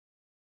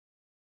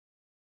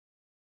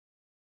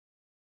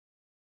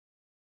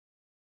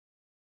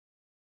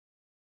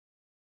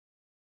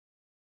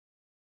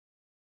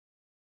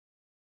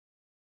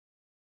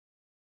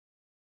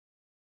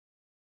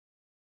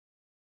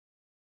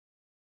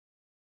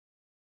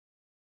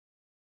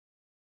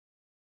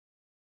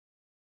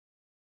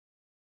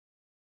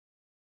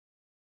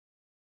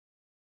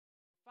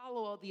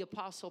Follow the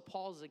Apostle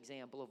Paul's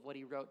example of what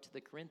he wrote to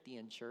the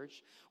Corinthian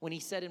church when he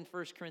said in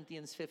 1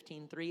 Corinthians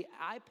 15:3,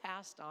 I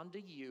passed on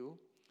to you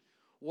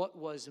what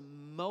was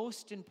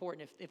most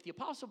important. If the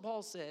Apostle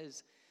Paul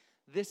says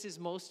this is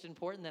most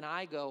important, then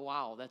I go,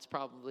 wow, that's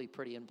probably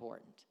pretty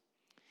important.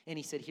 And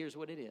he said, here's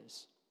what it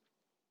is.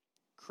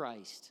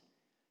 Christ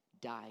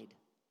died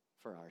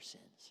for our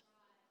sins.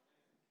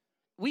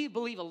 We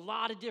believe a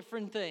lot of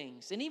different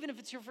things. And even if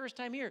it's your first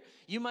time here,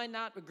 you might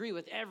not agree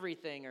with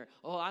everything or,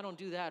 oh, I don't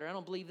do that or I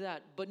don't believe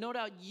that. But no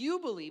doubt you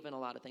believe in a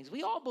lot of things.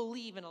 We all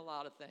believe in a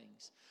lot of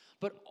things.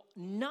 But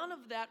none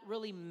of that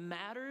really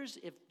matters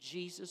if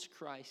Jesus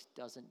Christ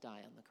doesn't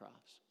die on the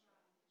cross.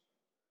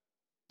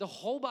 The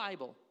whole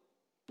Bible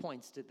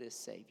points to this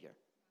Savior.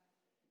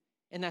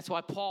 And that's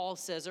why Paul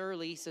says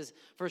early, he says,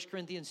 1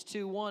 Corinthians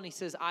 2:1, he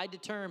says, I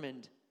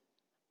determined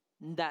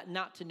that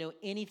not to know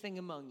anything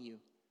among you.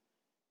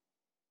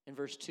 In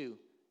verse 2,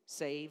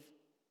 save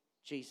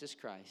Jesus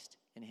Christ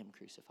and him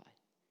crucified.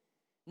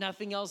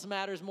 Nothing else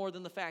matters more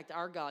than the fact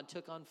our God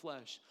took on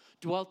flesh,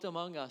 dwelt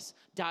among us,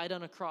 died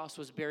on a cross,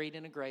 was buried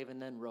in a grave,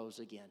 and then rose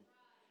again.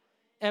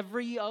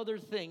 Every other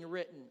thing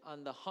written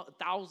on the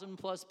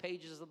 1,000+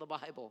 pages of the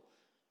Bible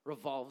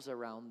revolves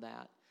around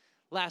that.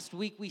 Last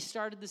week, we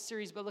started the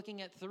series by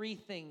looking at 3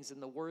 things in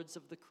the words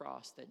of the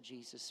cross that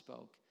Jesus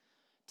spoke.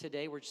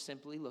 Today, we're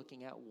simply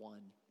looking at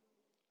one.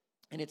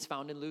 And it's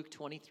found in Luke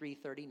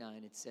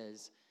 23:39. It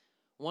says,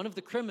 one of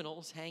the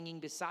criminals hanging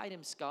beside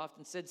him scoffed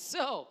and said,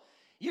 so,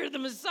 you're the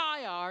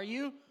Messiah, are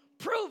you?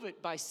 Prove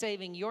it by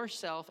saving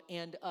yourself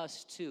and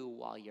us too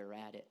while you're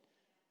at it.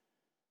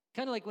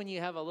 Kind of like when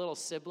you have a little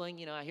sibling.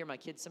 You know, I hear my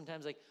kids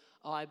sometimes like,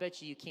 oh, I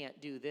bet you can't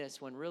do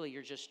this, when really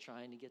you're just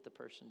trying to get the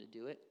person to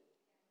do it.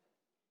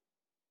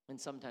 And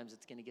sometimes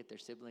it's going to get their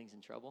siblings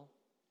in trouble.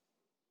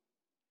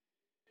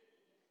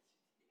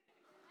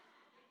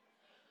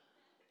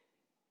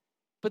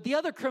 But the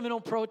other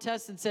criminal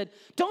protested and said,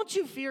 don't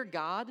you fear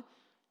God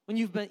when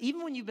you've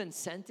been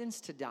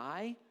sentenced to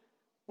die?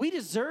 We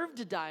deserve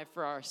to die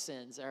for our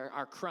sins,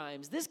 our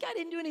crimes. This guy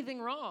didn't do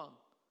anything wrong.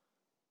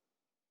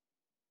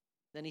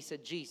 Then he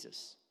said,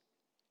 Jesus,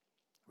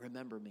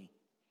 remember me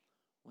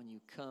when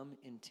you come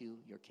into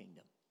your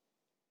kingdom.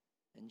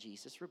 And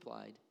Jesus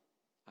replied,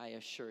 I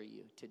assure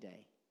you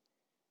today,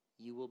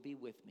 you will be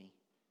with me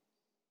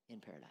in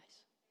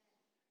paradise.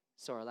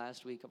 So our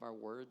last week of our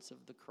Words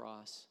of the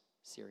Cross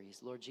series.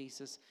 Lord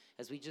Jesus,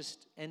 as we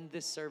just end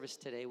this service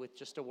today with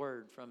just a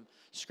word from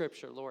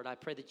Scripture, Lord, I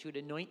pray that you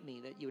would anoint me,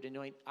 that you would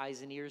anoint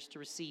eyes and ears to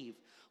receive,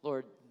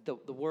 Lord, the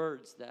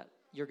words that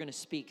you're going to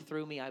speak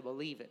through me. I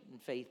believe it in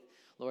faith,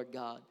 Lord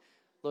God.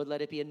 Lord,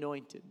 let it be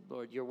anointed.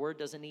 Lord, your word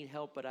doesn't need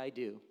help, but I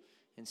do.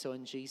 And so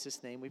in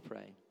Jesus' name we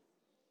pray.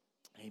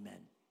 Amen.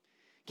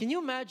 Can you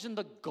imagine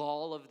the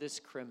gall of this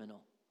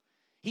criminal?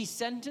 He's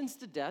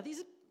sentenced to death.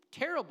 He's a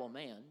terrible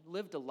man,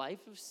 lived a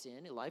life of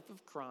sin, a life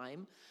of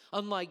crime.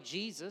 Unlike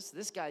Jesus,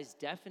 this guy's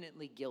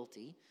definitely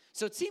guilty.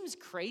 So it seems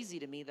crazy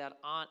to me that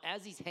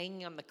as he's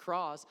hanging on the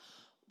cross,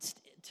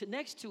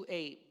 next to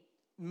a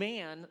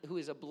man who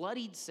is a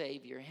bloodied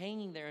Savior,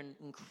 hanging there in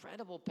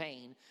incredible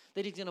pain,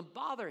 that he's going to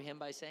bother him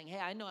by saying, hey,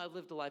 I know I've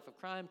lived a life of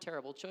crime,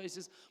 terrible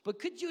choices, but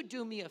could you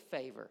do me a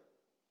favor?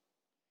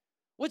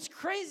 What's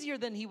crazier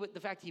than the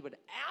fact he would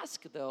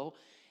ask, though,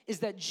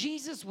 is that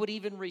Jesus would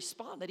even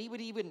respond, that he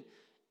would even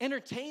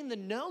entertain the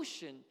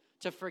notion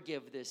to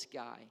forgive this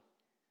guy.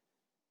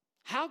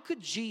 How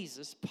could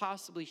Jesus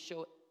possibly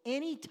show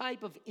any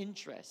type of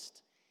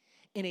interest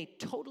in a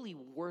totally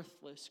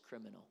worthless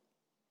criminal?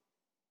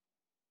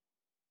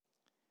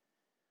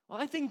 Well,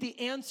 I think the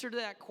answer to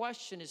that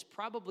question is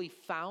probably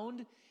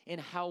found in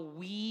how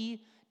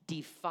we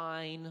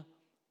define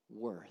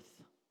worth.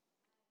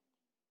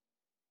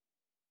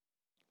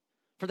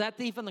 For that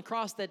thief on the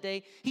cross that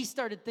day, he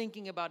started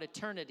thinking about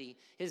eternity.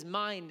 His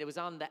mind was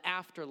on the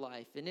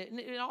afterlife, and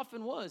it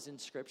often was in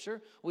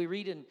Scripture. We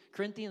read in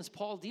Corinthians,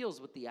 Paul deals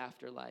with the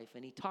afterlife,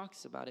 and he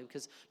talks about it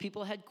because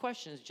people had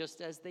questions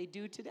just as they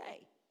do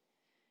today.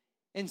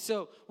 And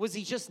so, was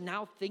he just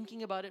now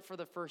thinking about it for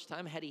the first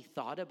time? Had he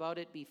thought about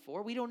it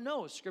before? We don't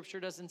know.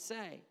 Scripture doesn't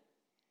say.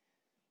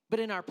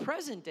 But in our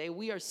present day,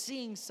 we are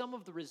seeing some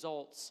of the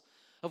results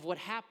of what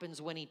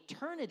happens when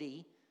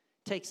eternity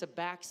takes a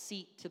back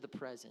seat to the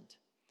present.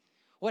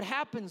 What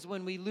happens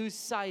when we lose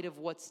sight of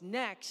what's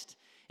next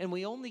and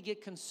we only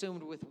get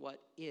consumed with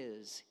what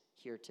is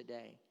here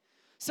today?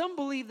 Some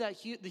believe that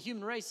the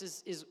human race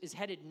is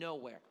headed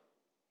nowhere.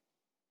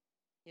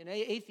 You know,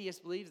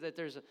 atheists believe that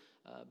there's a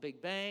big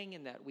bang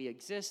and that we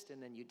exist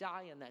and then you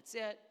die and that's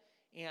it.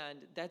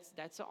 And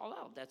that's all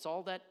out. That's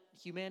all that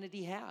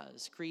humanity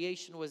has.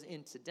 Creation was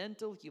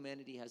incidental.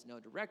 Humanity has no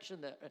direction.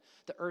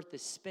 The earth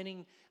is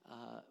spinning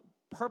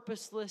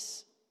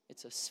purposeless.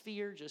 It's a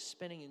sphere just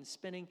spinning and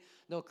spinning.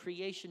 No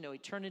creation, no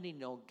eternity,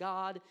 no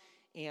God.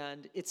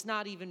 And it's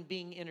not even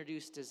being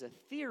introduced as a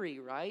theory,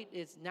 right?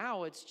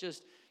 It's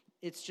just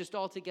it's just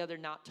altogether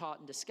not taught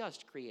and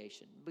discussed,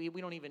 creation. We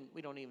don't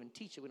even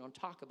teach it. We don't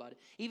talk about it.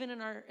 Even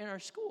in our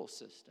school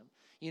system.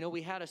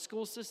 We had a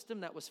school system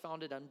that was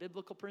founded on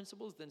biblical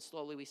principles. Then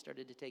slowly we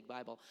started to take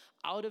Bible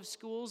out of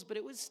schools. But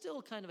it was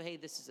still kind of, hey,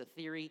 this is a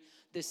theory.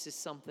 This is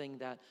something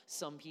that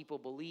some people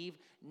believe.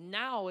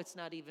 Now it's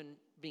not even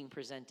being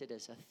presented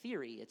as a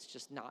theory. It's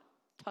just not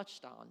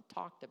touched on,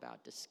 talked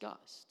about,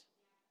 discussed.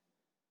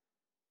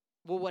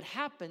 Well, what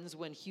happens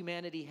when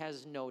humanity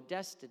has no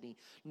destiny,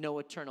 no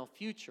eternal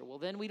future? Well,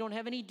 then we don't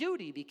have any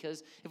duty,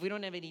 because if we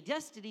don't have any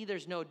destiny,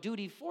 there's no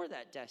duty for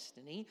that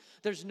destiny.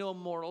 There's no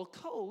moral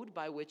code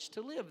by which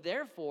to live.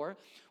 Therefore,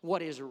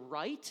 what is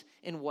right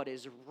and what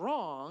is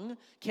wrong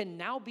can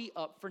now be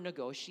up for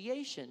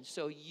negotiation.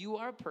 So you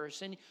are a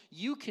person,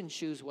 you can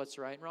choose what's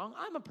right and wrong.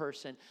 I'm a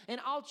person,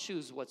 and I'll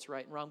choose what's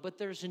right and wrong. But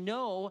there's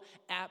no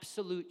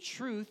absolute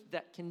truth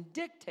that can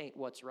dictate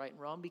what's right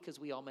and wrong, because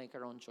we all make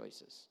our own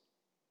choices.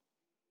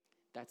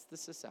 That's the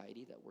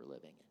society that we're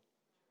living in.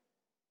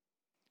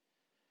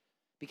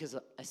 Because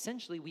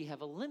essentially we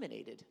have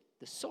eliminated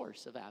the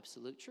source of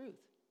absolute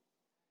truth.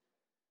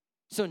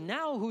 So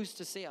now who's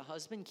to say a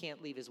husband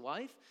can't leave his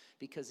wife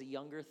because a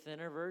younger,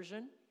 thinner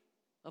version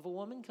of a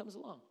woman comes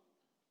along?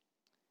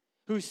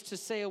 Who's to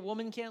say a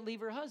woman can't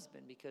leave her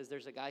husband because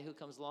there's a guy who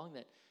comes along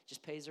that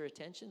just pays her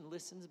attention,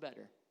 listens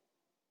better,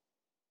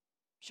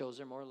 shows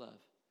her more love?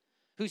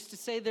 Who's to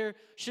say there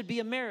should be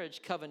a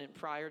marriage covenant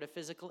prior to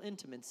physical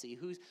intimacy?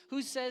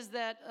 Who says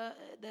that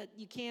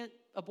you can't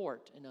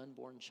abort an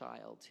unborn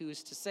child?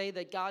 Who's to say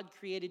that God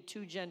created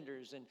two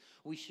genders and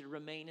we should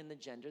remain in the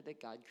gender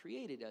that God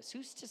created us?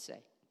 Who's to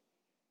say?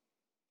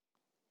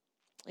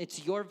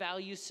 It's your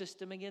value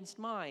system against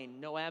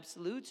mine. No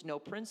absolutes, no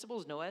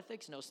principles, no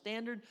ethics, no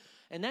standard.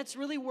 And that's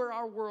really where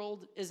our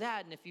world is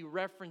at. And if you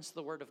reference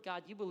the Word of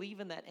God, you believe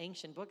in that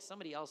ancient book.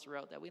 Somebody else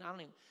wrote that.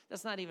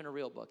 That's not even a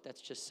real book.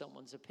 That's just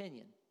someone's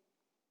opinion.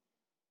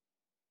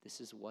 This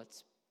is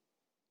what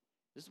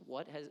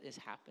is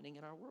happening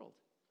in our world.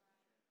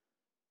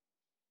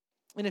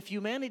 And if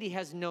humanity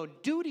has no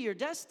duty or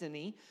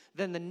destiny,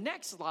 then the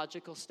next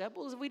logical step,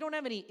 well, if we don't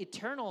have any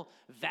eternal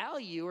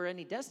value or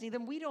any destiny,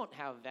 then we don't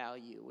have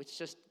value. It's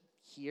just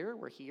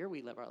we're here,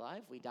 we live our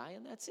life, we die,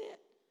 and that's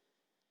it.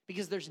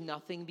 Because there's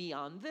nothing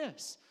beyond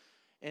this.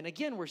 And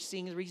again, we're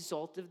seeing the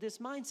result of this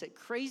mindset.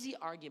 Crazy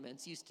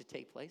arguments used to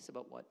take place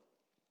about what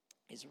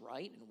is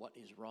right and what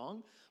is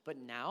wrong. But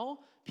now,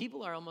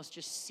 people are almost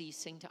just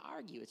ceasing to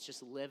argue. It's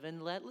just live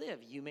and let live.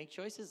 You make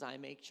choices, I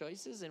make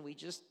choices, and we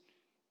just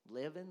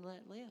live and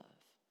let live.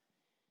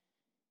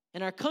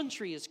 And our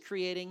country is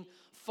creating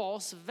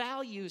false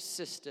value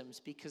systems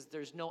because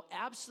there's no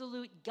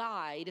absolute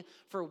guide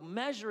for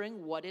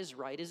measuring what is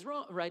right is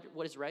wrong,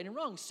 what is right and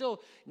wrong. So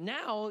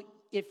now,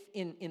 if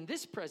in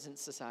this present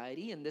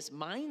society, in this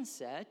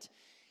mindset,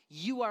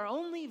 you are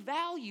only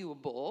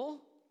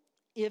valuable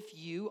if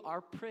you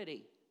are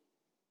pretty,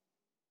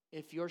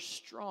 if you're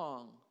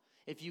strong,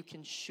 if you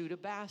can shoot a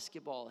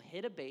basketball,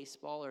 hit a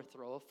baseball, or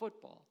throw a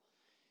football.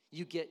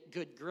 You get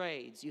good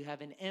grades. You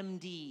have an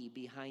MD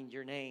behind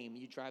your name.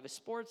 You drive a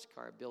sports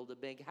car, build a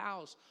big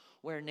house,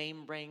 wear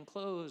name brand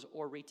clothes,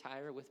 or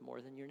retire with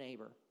more than your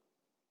neighbor.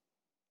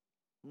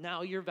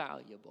 Now you're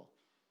valuable.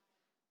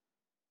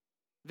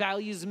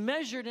 Values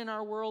measured in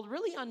our world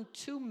really on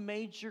two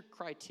major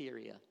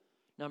criteria.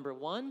 Number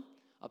one,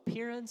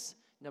 appearance.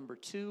 Number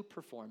two,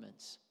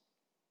 performance.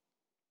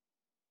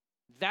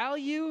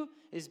 Value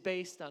is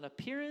based on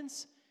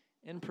appearance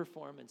and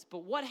performance.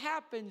 But what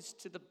happens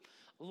to the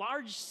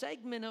large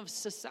segment of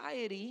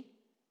society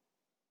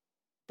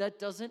that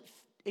doesn't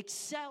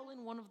excel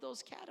in one of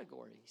those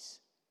categories?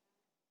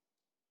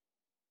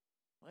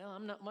 Well,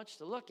 I'm not much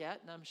to look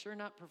at, and I'm sure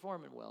not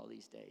performing well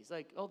these days.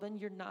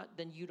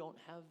 Then you don't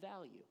have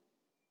value.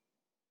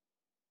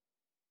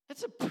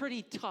 That's a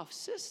pretty tough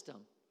system.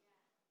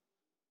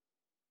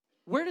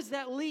 Where does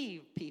that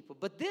leave people?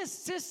 But this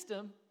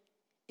system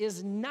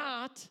is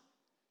not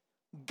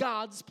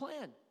God's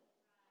plan.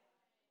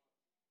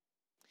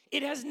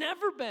 It has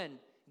never been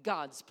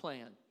God's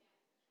plan.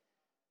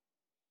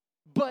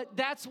 But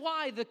that's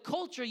why the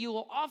culture, you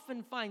will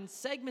often find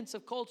segments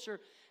of culture,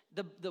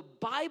 the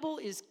Bible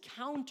is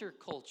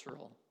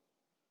countercultural.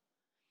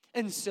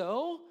 And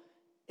so,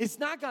 it's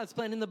not God's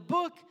plan. In the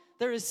book,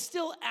 there is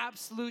still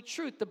absolute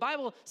truth. The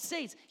Bible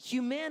states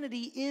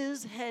humanity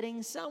is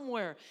heading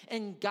somewhere,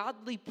 and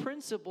godly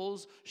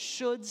principles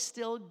should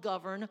still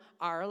govern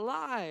our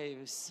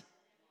lives.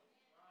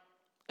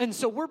 And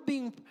so we're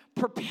being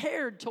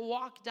prepared to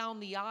walk down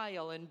the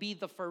aisle and be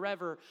the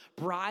forever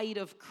bride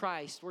of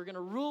Christ. We're going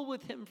to rule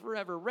with him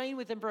forever, reign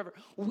with him forever.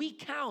 We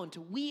count.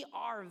 We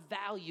are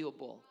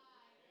valuable.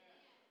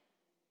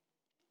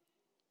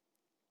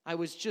 I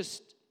was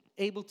just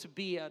able to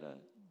be at a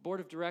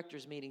board of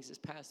directors meetings this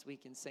past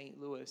week in St.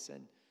 Louis,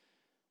 and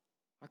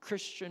our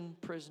Christian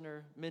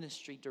prisoner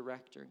ministry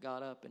director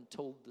got up and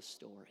told the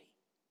story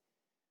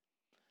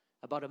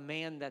about a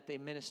man that they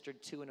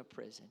ministered to in a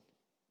prison.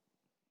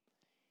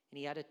 And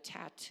he had a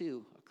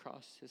tattoo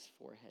across his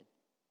forehead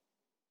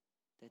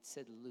that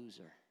said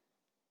loser.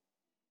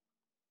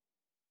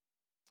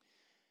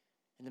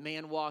 And the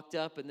man walked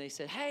up and they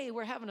said, hey,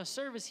 we're having a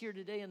service here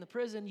today in the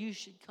prison. You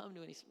should come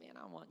to it. And he said, man,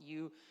 I want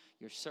you,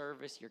 your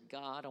service, your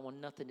God. I want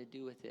nothing to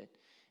do with it.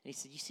 And he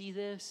said, you see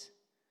this?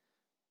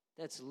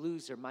 That's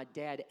loser. My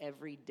dad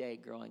every day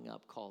growing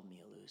up called me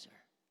a loser.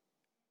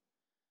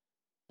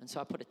 And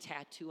so I put a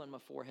tattoo on my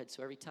forehead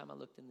so every time I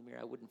looked in the mirror,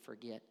 I wouldn't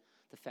forget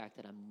the fact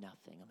that I'm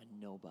nothing. I'm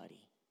a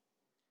nobody.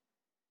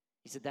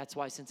 He said, that's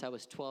why since I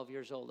was 12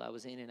 years old, I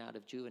was in and out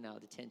of juvenile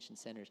detention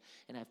centers,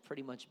 and I've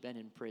pretty much been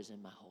in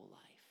prison my whole life.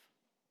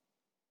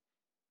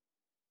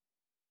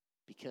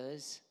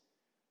 Because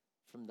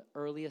from the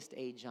earliest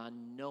age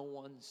on, no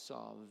one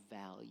saw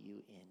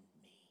value in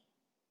me.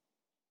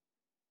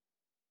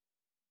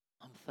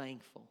 I'm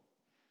thankful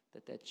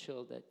that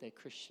that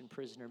Christian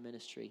prisoner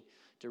ministry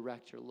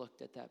director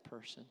looked at that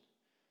person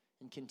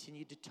and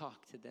continued to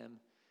talk to them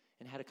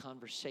and had a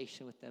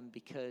conversation with them,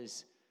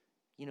 because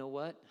you know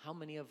what? How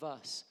many of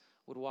us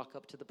would walk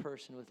up to the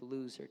person with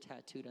loser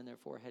tattooed on their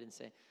forehead and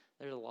say,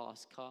 they're a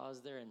lost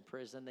cause, they're in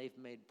prison, they've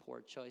made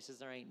poor choices,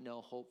 there ain't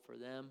no hope for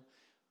them.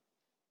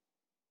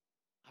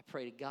 I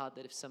pray to God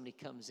that if somebody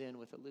comes in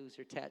with a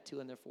loser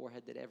tattoo on their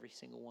forehead, that every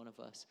single one of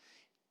us,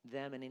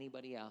 them and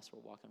anybody else,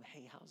 will walk on,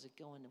 hey, how's it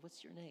going?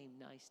 What's your name?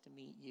 Nice to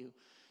meet you.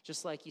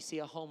 Just like you see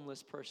a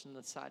homeless person on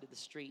the side of the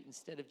street,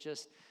 instead of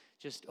just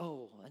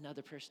oh,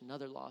 another person,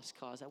 another lost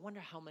cause. I wonder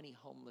how many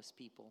homeless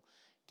people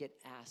get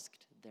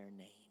asked their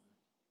name.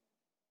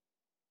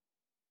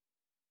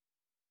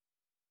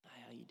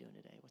 Hi, how you doing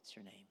today? What's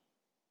your name?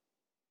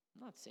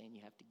 I'm not saying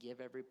you have to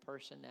give every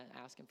person that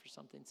asking for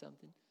something.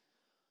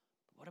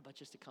 But what about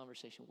just a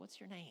conversation? What's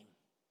your name?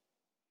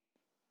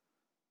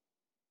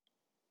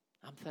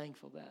 I'm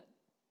thankful that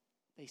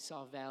they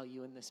saw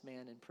value in this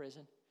man in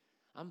prison.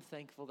 I'm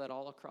thankful that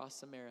all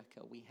across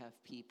America we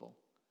have people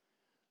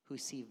who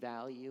see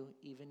value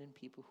even in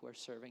people who are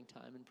serving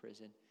time in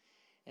prison,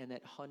 and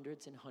that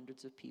hundreds and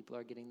hundreds of people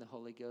are getting the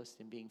Holy Ghost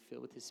and being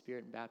filled with His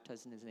Spirit and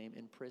baptized in His name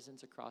in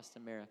prisons across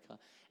America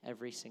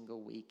every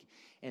single week.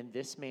 And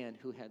this man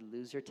who had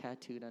loser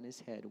tattooed on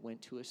his head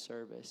went to a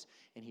service,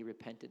 and he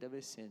repented of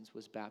his sins,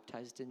 was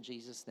baptized in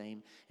Jesus'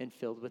 name, and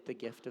filled with the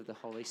gift of the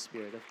Holy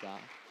Spirit of God.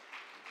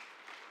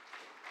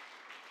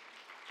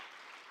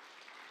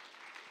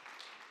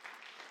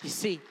 You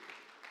see,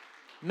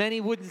 many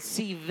wouldn't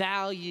see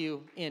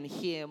value in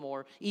him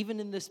or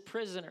even in this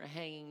prisoner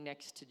hanging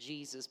next to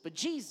Jesus. But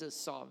Jesus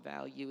saw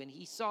value, and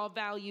He saw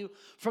value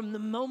from the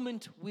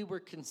moment we were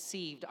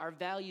conceived. Our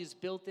value is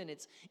built in.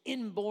 It's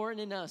inborn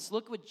in us.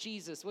 Look what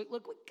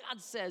look what God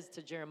says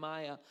to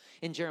Jeremiah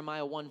in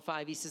Jeremiah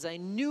 1:5. He says, I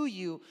knew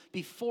you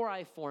before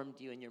I formed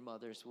you in your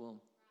mother's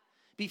womb.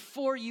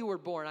 Before you were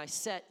born, I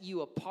set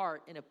you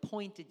apart and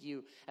appointed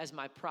you as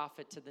my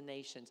prophet to the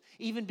nations.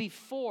 Even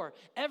before,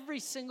 every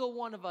single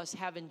one of us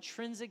have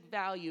intrinsic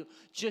value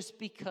just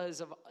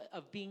because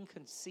of being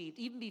conceived.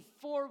 Even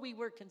before we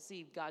were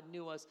conceived, God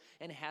knew us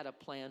and had a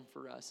plan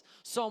for us.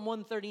 Psalm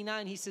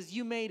 139, he says,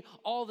 you made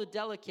all the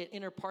delicate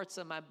inner parts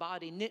of my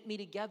body, knit me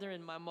together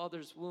in my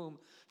mother's womb.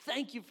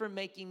 Thank you for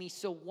making me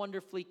so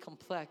wonderfully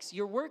complex.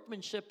 Your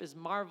workmanship is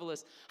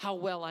marvelous. How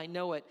well I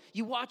know it.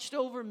 You watched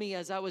over me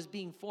as I was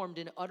being formed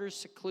in utter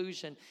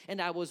seclusion,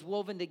 and I was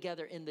woven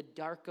together in the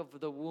dark of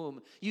the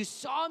womb. You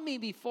saw me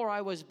before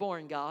I was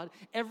born, God.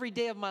 Every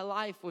day of my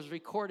life was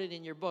recorded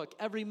in your book.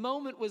 Every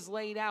moment was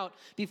laid out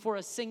before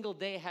a single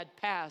day had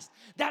passed.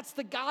 That's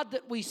the God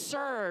that we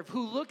serve,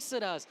 who looks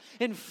at us,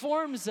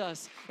 informs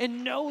us,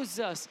 and knows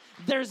us.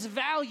 There's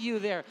value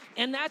there.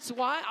 And that's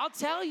why, I'll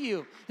tell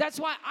you, that's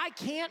why I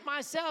can't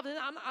myself, and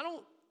I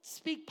don't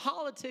speak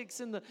politics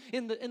in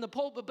the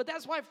pulpit, but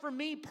that's why for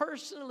me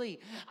personally,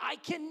 I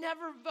can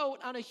never vote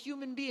on a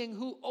human being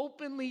who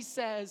openly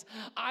says,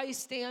 I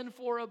stand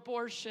for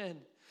abortion.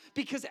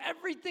 Because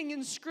everything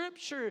in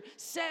Scripture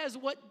says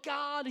what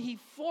God, He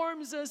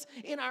forms us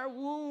in our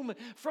womb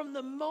from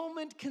the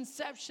moment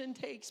conception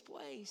takes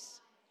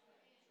place.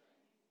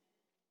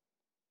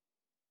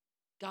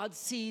 God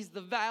sees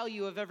the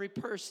value of every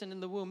person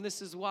in the womb.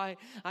 This is why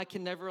I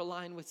can never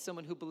align with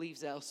someone who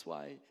believes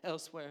elsewhere.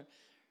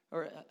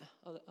 Or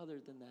other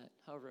than that,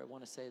 however I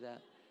want to say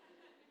that.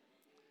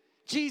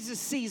 Jesus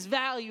sees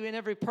value in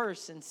every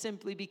person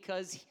simply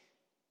because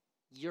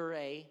you're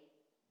a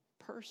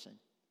person.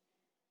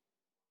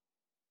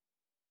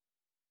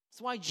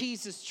 That's why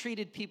Jesus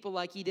treated people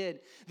like He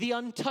did. The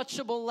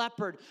untouchable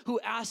leopard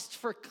who asked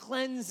for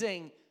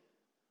cleansing.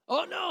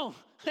 Oh no,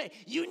 hey,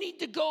 you need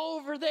to go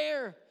over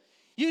there.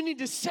 You need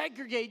to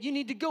segregate. You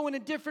need to go in a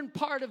different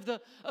part of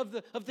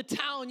the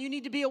town. You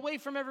need to be away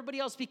from everybody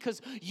else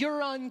because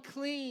you're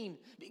unclean.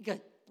 Because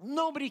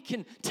nobody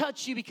can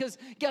touch you, because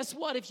guess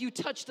what? If you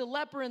touched a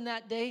leper in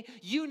that day,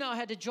 you now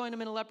had to join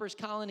them in a leper's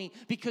colony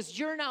because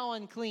you're now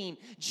unclean.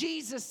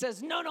 Jesus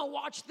says, no,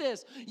 watch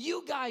this.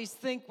 You guys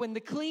think when the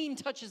clean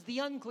touches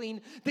the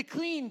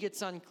clean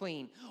gets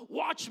unclean.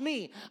 Watch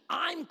me.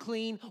 I'm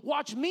clean.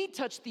 Watch me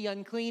touch the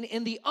unclean,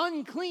 and the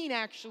unclean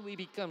actually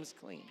becomes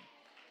clean.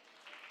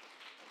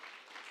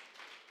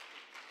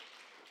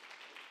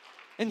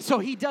 And so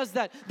he does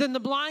that. Then the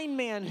blind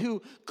man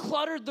who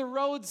cluttered the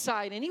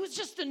roadside, and he was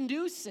just a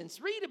nuisance.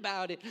 Read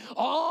about it.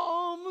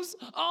 Alms.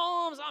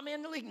 Oh,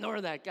 man,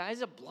 ignore that guy.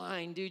 He's a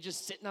blind dude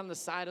just sitting on the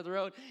side of the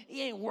road.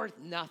 He ain't worth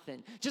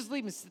nothing. Just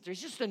leave him sit there.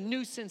 He's just a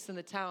nuisance in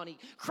the town. He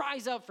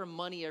cries out for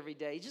money every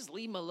day. Just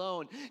leave him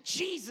alone.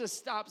 Jesus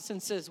stops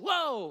and says,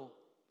 whoa,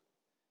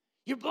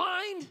 you're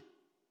blind?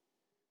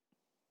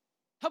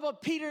 How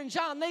about Peter and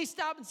John? They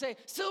stop and say,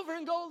 silver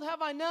and gold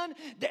have I none.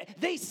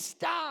 They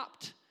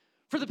stopped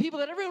for the people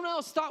that everyone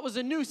else thought was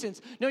a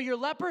nuisance. No, you're a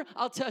leper,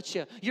 I'll touch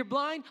you. You're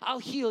blind, I'll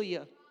heal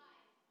you.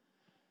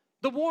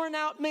 The worn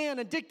out man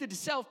addicted to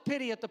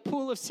self-pity at the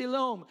pool of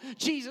Siloam.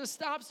 Jesus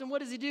stops, and what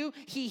does he do?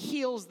 He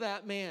heals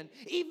that man.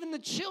 Even the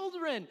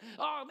children.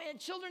 Oh, man,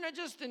 children are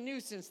just a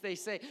nuisance, they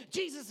say.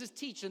 Jesus is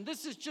teaching.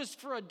 This is just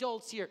for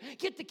adults here.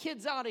 Get the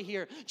kids out of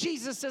here.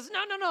 Jesus says,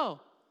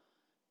 no.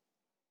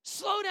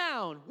 Slow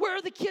down. Where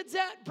are the kids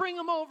at? Bring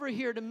them over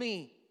here to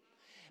me.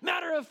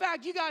 Matter of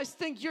fact, you guys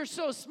think you're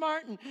so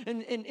smart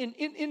and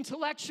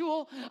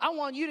intellectual. I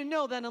want you to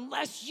know that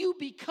unless you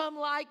become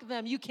like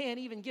them, you can't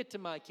even get to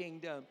my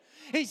kingdom.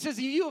 And he says,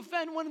 if you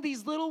offend one of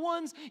these little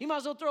ones, you might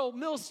as well throw a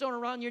millstone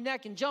around your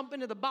neck and jump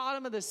into the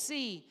bottom of the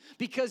sea,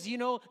 because,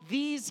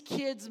 these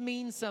kids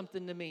mean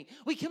something to me.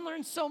 We can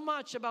learn so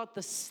much about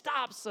the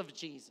stops of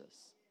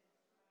Jesus.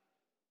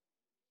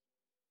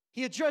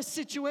 He addressed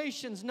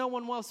situations no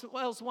one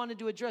else wanted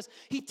to address.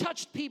 He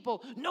touched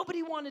people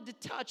nobody wanted to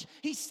touch.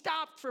 He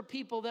stopped for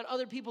people that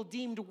other people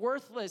deemed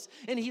worthless.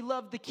 And he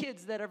loved the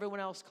kids that everyone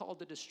else called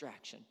a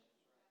distraction.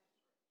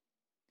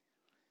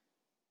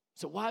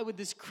 So why would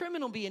this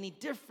criminal be any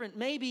different?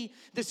 Maybe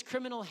this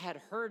criminal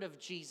had heard of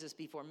Jesus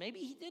before. Maybe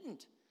he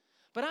didn't.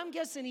 But I'm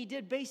guessing he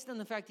did, based on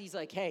the fact he's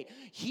like, hey,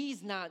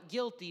 he's not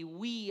guilty,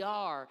 we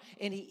are.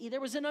 And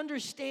there was an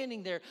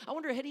understanding there. I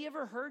wonder, had he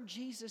ever heard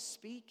Jesus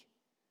speak?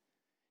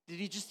 Did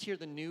he just hear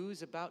the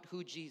news about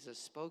who Jesus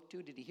spoke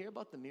to? Did he hear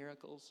about the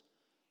miracles?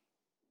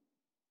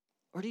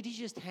 Or did he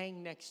just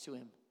hang next to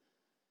him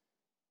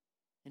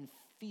and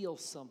feel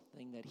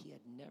something that he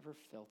had never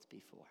felt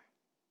before?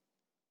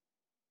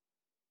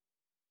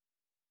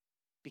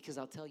 Because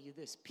I'll tell you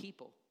this,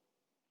 people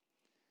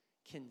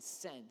can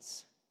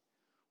sense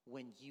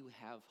when you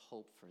have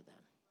hope for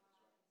them.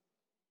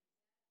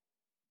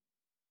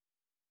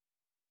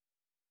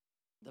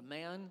 The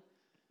man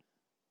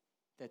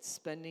that's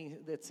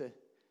a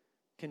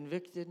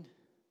convicted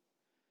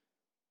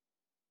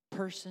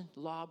person,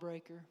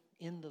 lawbreaker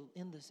in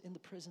the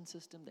prison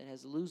system that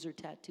has loser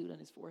tattooed on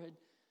his forehead,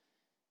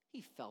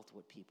 he felt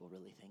what people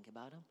really think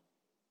about him.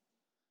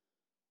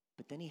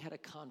 But then he had a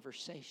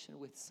conversation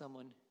with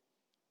someone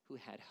who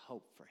had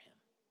hope for him.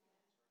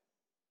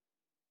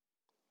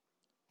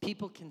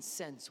 People can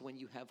sense when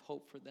you have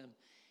hope for them,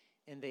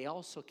 and they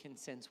also can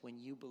sense when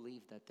you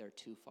believe that they're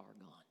too far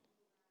gone.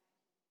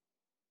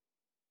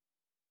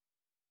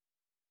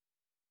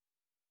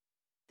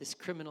 This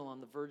criminal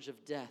on the verge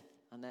of death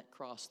on that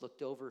cross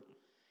looked over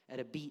at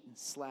a beaten,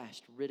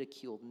 slashed,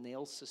 ridiculed,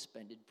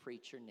 nail-suspended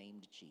preacher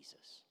named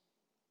Jesus.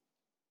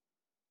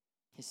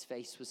 His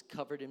face was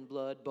covered in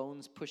blood,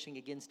 bones pushing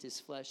against his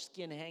flesh,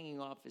 skin hanging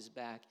off his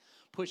back,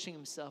 pushing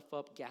himself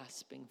up,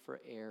 gasping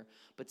for air.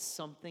 But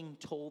something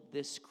told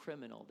this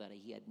criminal that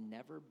he had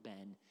never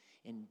been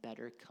in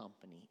better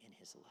company in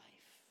his life.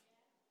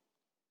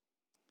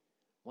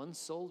 One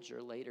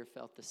soldier later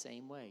felt the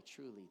same way.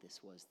 Truly,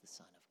 this was the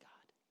Son of God.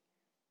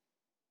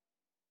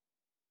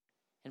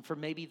 And for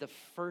maybe the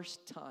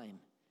first time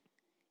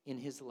in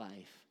his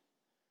life,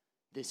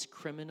 this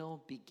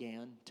criminal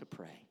began to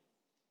pray.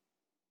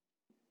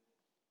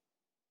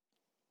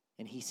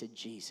 And he said,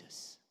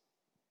 Jesus,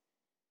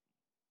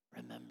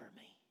 remember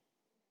me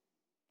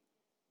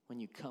when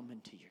you come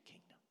into your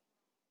kingdom.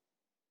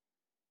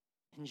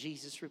 And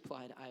Jesus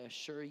replied, I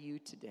assure you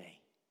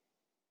today,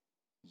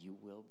 you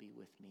will be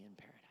with me in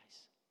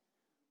paradise.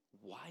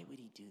 Why would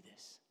he do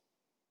this?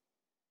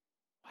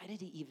 Why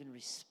did he even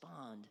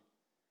respond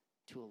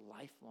to a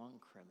lifelong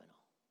criminal?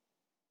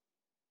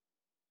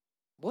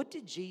 What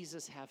did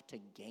Jesus have to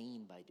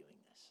gain by doing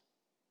this?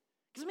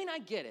 Because, I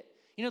get it.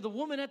 The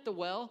woman at the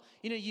well,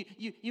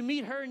 you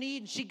meet her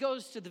need, and she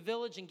goes to the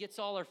village and gets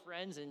all her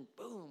friends, and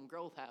boom,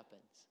 growth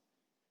happens.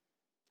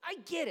 I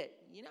get it.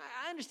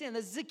 I understand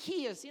that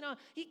Zacchaeus,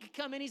 he could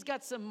come in, he's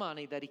got some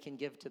money that he can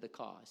give to the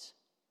cause.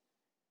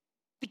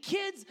 The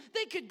kids,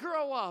 they could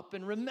grow up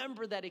and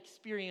remember that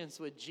experience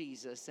with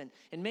Jesus and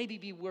maybe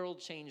be world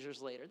changers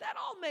later. That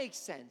all makes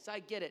sense. I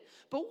get it.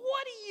 But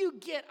what do you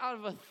get out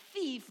of a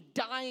thief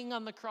dying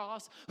on the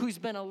cross who's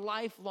been a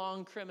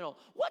lifelong criminal?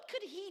 What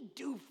could he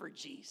do for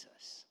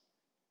Jesus?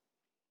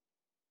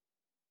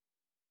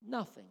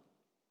 Nothing.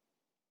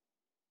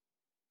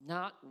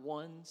 Not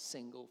one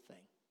single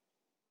thing.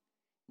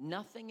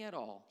 Nothing at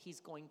all. He's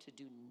going to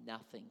do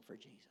nothing for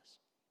Jesus.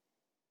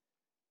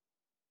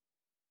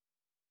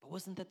 But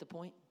wasn't that the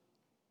point?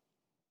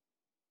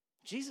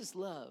 Jesus'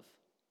 love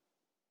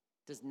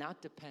does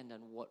not depend on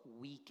what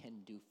we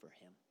can do for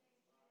him.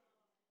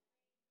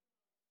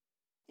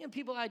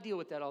 People, I deal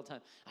with that all the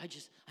time.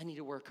 I need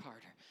to work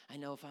harder. I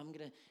know if I'm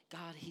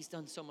God, he's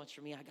done so much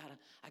for me.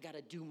 I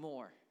gotta do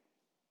more.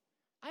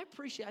 I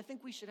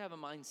think we should have a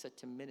mindset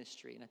to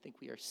ministry, and I think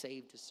we are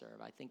saved to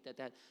serve. I think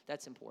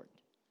that's important.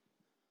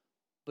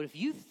 But if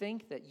you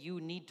think that you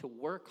need to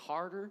work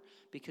harder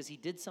because he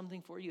did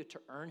something for you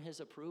to earn his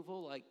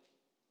approval, like,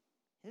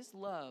 his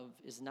love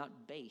is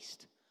not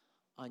based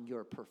on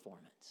your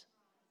performance.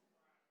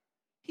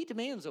 He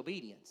demands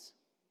obedience,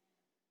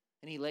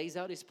 and he lays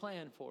out his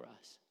plan for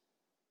us.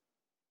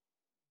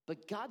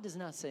 But God does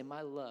not say,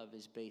 my love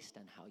is based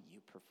on how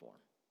you perform.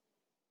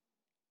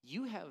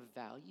 You have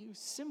value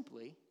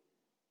simply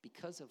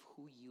because of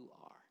who you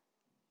are.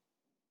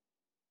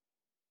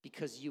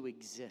 Because you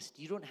exist.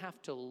 You don't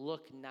have to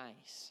look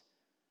nice.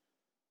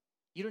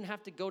 You don't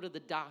have to go to the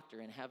doctor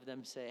and have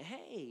them say,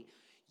 hey,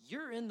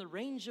 you're in the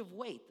range of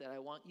weight that I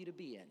want you to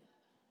be in.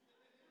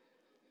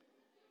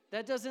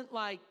 That doesn't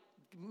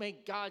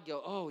make God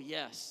go, oh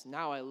yes,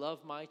 now I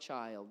love my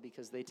child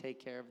because they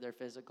take care of their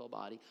physical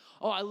body.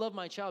 Oh, I love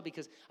my child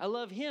because I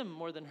love him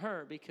more than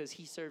her because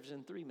he serves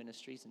in 3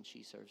 ministries and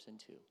she serves in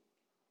 2.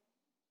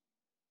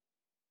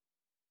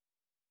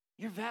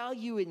 Your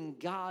value in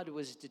God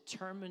was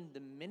determined the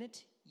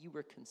minute you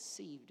were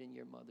conceived in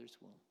your mother's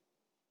womb.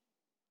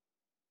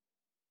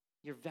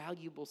 You're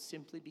valuable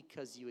simply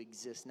because you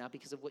exist, not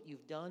because of what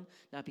you've done,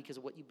 not because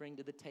of what you bring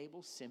to the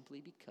table, simply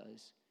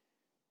because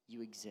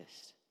you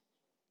exist.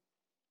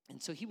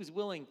 And so he was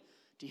willing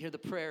to hear the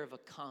prayer of a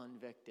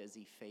convict as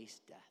he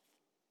faced death.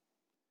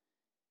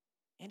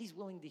 And he's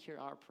willing to hear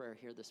our prayer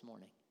here this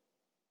morning.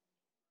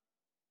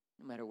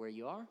 No matter where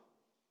you are,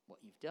 what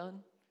you've done,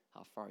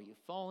 how far you've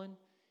fallen,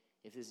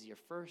 if this is your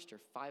first or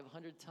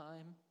 500th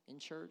time in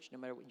church, no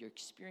matter what your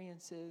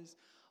experience is,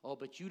 oh,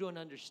 but you don't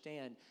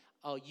understand,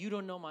 oh, you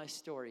don't know my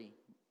story,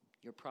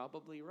 you're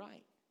probably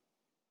right.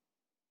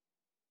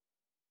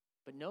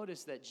 But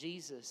notice that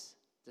Jesus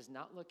does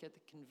not look at the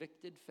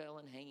convicted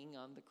felon hanging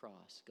on the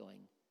cross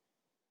going,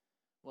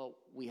 well,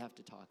 we have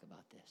to talk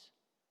about this.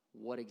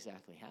 What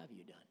exactly have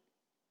you done?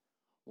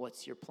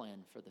 What's your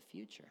plan for the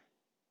future?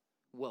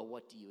 Well,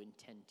 what do you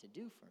intend to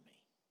do for me?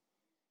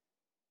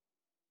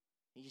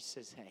 He just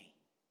says, hey,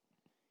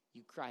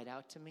 you cried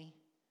out to me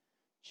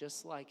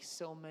just like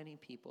so many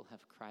people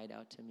have cried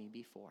out to me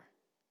before.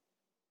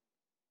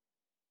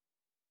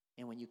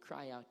 And when you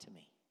cry out to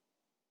me,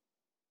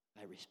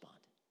 I respond.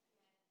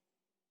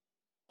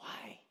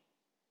 Why?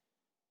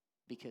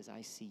 Because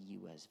I see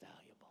you as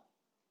valuable.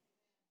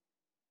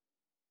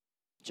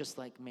 Just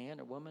like man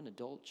or woman,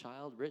 adult,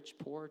 child, rich,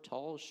 poor,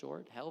 tall,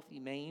 short, healthy,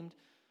 maimed,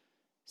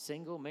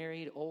 single,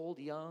 married, old,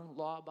 young,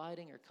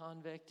 law-abiding, or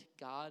convict,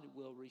 God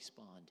will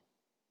respond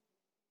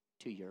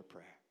to your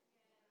prayer.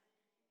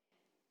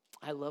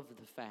 I love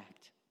the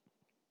fact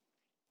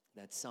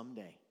that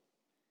someday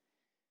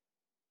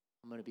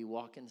I'm going to be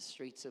walking the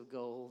streets of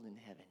gold in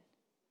heaven.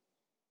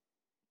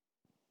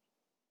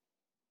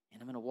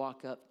 And I'm going to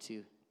walk up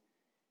to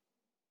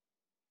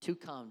 2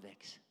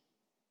 convicts.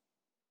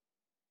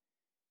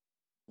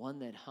 One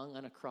that hung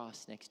on a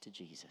cross next to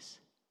Jesus,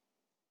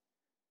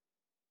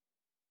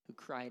 who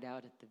cried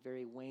out at the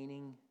very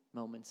waning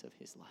moments of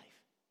his life.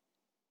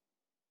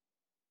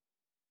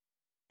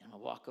 And I'm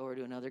going to walk over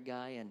to another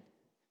guy, and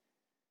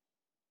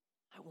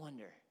I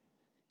wonder,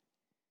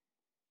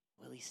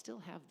 will he still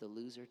have the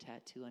loser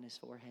tattoo on his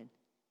forehead?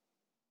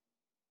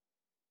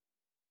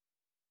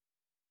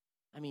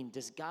 I mean,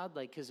 does God,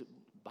 because the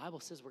Bible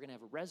says we're going to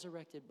have a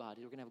resurrected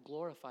body, we're going to have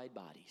glorified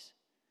bodies.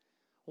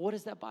 Well, what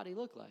does that body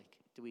look like?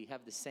 Do we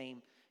have the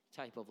same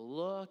type of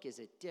look? Is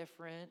it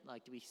different?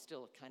 Do we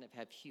still kind of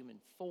have human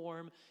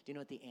form? Do you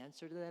know what the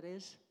answer to that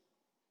is?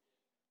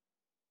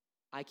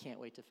 I can't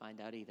wait to find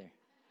out either.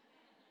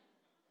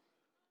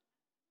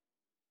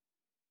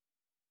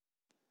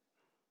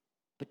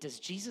 But does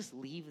Jesus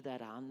leave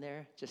that on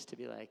there just to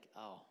be like,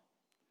 oh,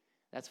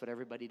 that's what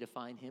everybody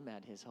defined him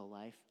at his whole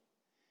life?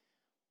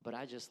 But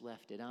I just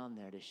left it on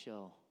there to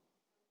show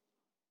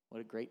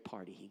what a great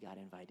party he got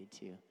invited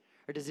to.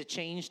 Or does it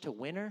change to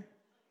winner?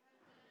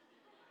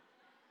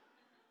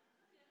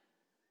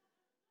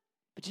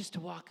 But just to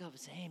walk up and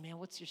say, hey, man,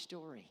 what's your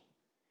story?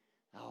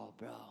 Oh,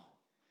 bro,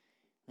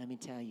 let me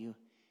tell you,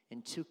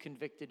 and 2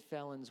 convicted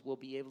felons will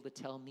be able to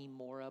tell me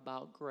more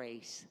about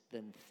grace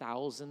than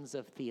thousands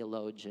of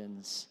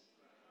theologians.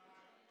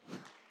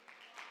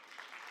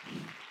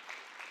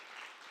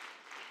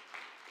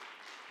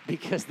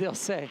 Because they'll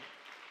say,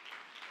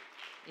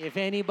 if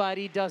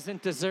anybody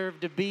doesn't deserve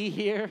to be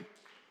here,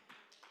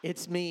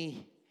 it's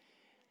me.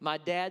 My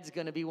dad's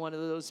going to be one of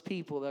those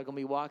people that are going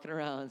to be walking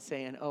around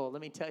saying, oh,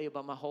 let me tell you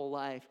about my whole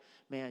life.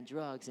 Man,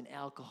 drugs and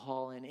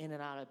alcohol and in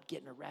and out of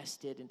getting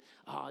arrested. And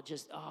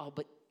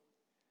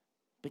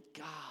but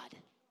God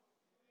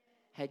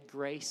had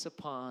grace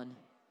upon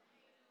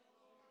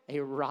a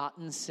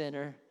rotten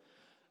sinner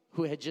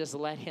who had just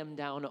let him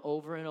down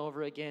over and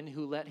over again,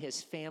 who let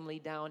his family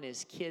down,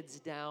 his kids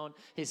down,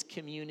 his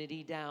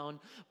community down.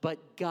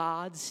 But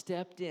God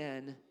stepped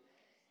in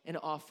and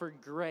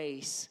offered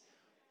grace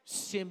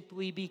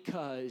simply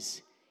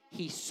because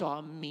He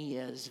saw me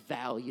as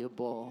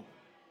valuable.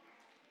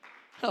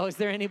 Oh, is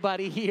there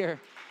anybody here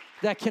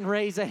that can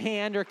raise a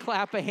hand or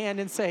clap a hand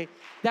and say,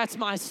 that's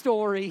my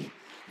story.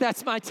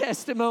 That's my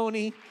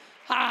testimony.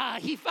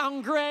 He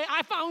found grace.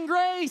 I found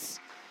grace.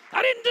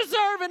 I didn't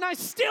deserve it, and I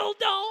still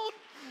don't.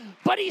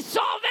 But he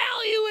saw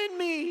value in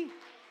me.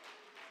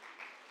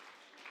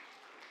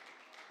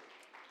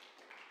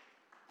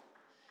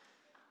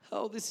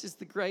 Oh, this is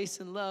the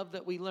grace and love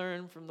that we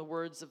learn from the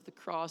words of the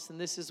cross. And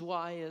this is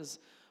why, as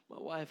my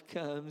wife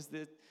comes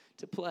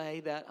to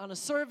play, that on a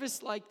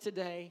service like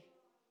today,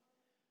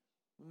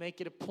 we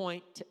make it a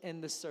point to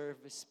end the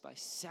service by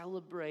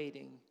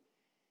celebrating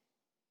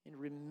and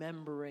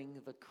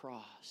remembering the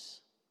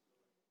cross.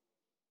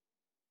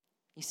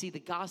 You see, the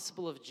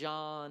Gospel of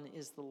John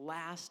is the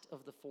last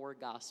of the 4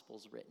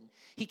 Gospels written.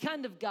 He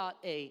kind of got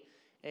he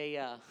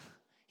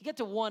got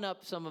to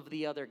one-up some of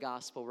the other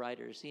Gospel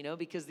writers,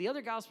 because the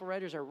other Gospel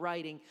writers are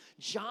writing.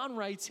 John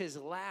writes his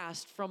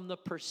last from the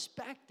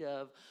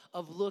perspective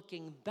of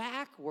looking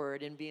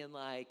backward and being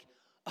like,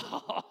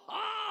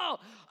 oh,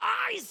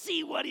 I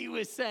see what he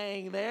was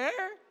saying there.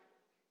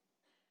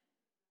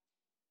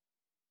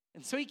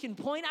 And so he can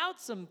point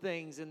out some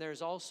things, and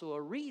there's also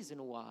a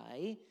reason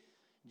why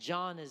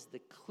John is the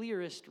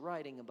clearest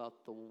writing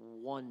about the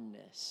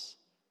oneness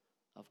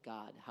of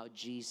God, how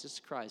Jesus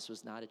Christ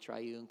was not a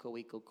triune,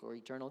 co-equal,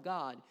 co-eternal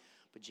God,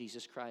 but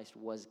Jesus Christ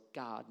was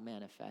God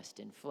manifest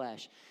in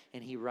flesh,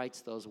 and he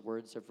writes those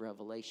words of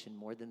revelation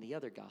more than the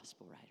other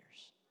gospel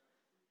writers.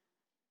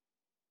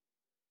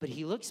 But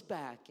he looks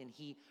back and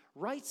he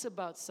writes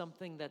about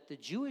something that the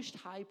Jewish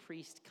high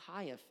priest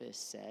Caiaphas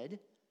said,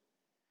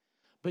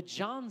 but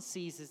John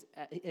sees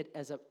it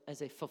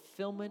as a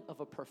fulfillment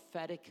of a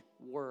prophetic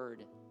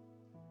word.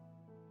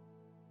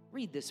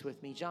 Read this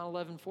with me, John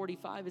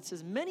 11:45. It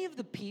says, many of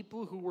the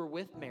people who were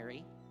with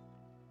Mary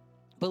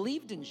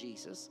believed in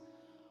Jesus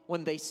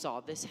when they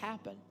saw this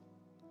happen.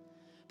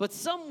 But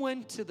some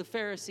went to the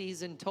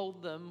Pharisees and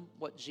told them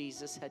what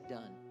Jesus had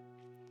done.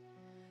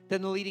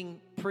 Then the leading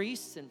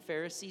priests and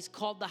Pharisees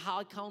called the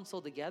high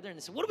council together and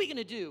they said, what are we going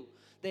to do?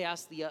 They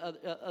asked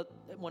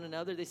one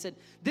another. They said,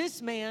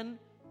 this man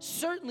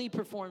certainly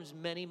performs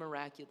many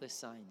miraculous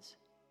signs.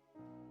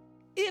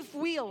 If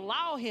we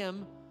allow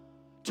him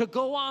to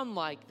go on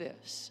like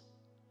this,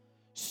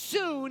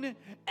 soon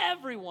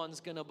everyone's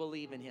going to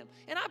believe in him.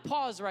 And I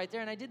paused right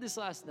there, and I did this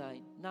last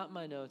night, not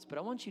my notes, but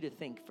I want you to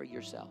think for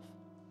yourself.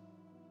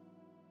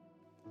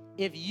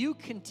 If you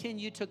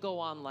continue to go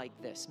on like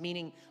this,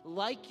 meaning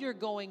like you're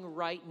going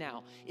right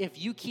now,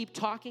 if you keep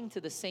talking to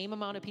the same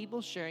amount of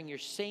people, sharing your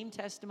same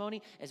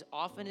testimony as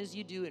often as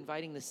you do,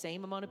 inviting the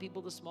same amount of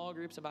people to small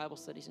groups and Bible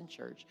studies in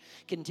church,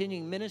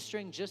 continuing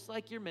ministering just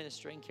like you're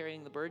ministering,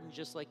 carrying the burden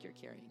just like you're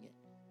carrying it,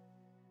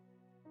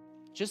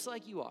 just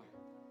like you are,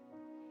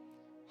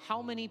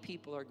 how many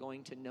people are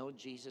going to know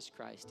Jesus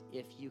Christ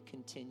if you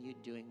continue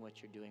doing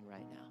what you're doing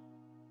right now?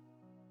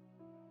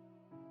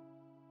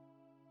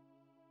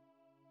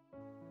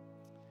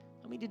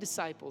 How many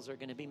disciples are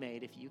going to be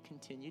made if you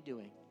continue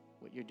doing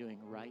what you're doing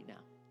right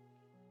now?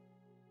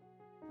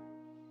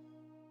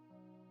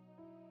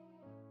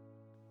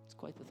 It's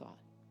quite the thought.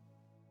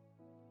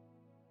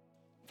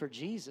 For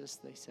Jesus,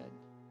 they said,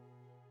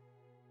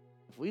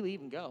 if we leave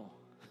and go,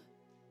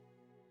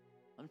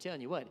 I'm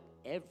telling you what,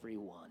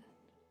 everyone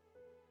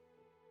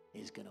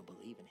is going to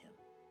believe in him.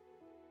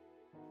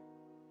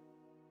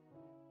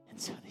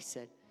 And so they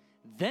said,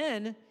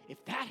 then,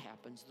 if that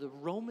happens, the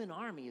Roman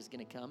army is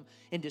going to come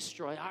and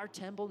destroy our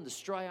temple and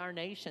destroy our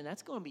nation.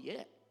 That's going to be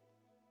it.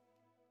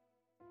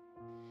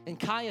 And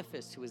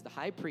Caiaphas, who was the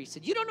high priest,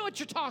 said, you don't know what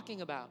you're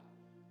talking about.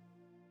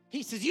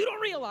 He says, you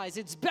don't realize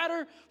it's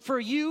better for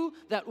you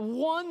that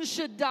one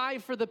should die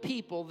for the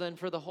people than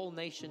for the whole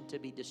nation to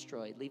be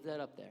destroyed. Leave that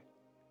up there.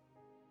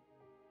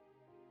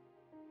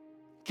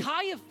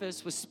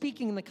 Caiaphas was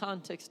speaking in the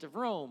context of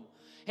Rome.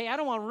 Hey, I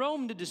don't want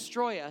Rome to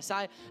destroy us.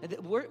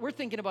 We're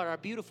thinking about our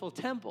beautiful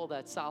temple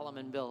that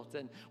Solomon built,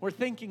 and we're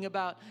thinking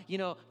about,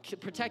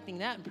 protecting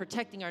that and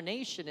protecting our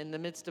nation in the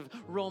midst of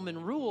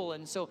Roman rule.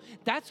 And so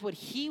that's what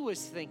he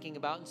was thinking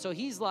about. And so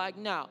he's like,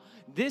 no,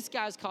 this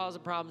guy's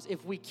causing problems.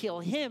 If we kill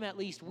him, at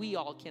least we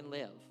all can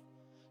live.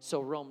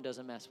 So Rome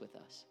doesn't mess with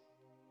us.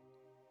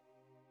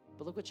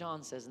 But look what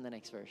John says in the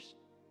next verse.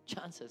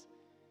 John says,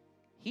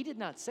 he did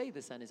not say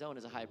this on his own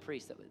as a high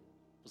priest.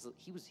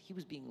 He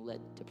was being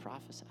led to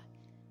prophesy.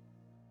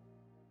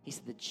 He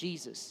said that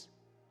Jesus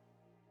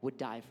would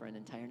die for an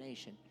entire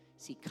nation.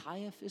 See,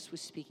 Caiaphas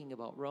was speaking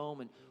about Rome,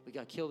 and we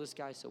got to kill this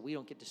guy so we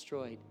don't get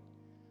destroyed.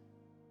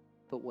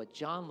 But what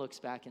John looks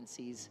back and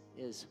sees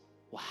is,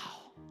 wow.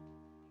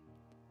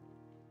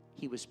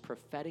 He was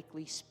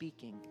prophetically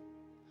speaking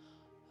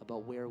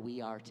about where we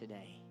are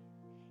today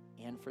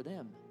and for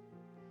them.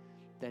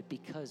 That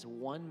because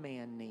one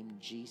man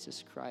named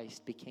Jesus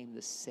Christ became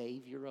the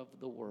Savior of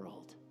the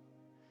world,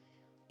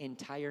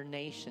 entire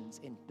nations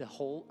in the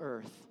whole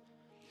earth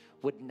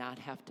would not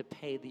have to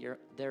pay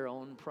their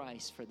own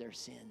price for their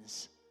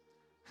sins.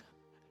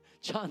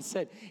 John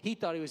said he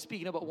thought he was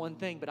speaking about one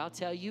thing, but I'll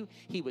tell you,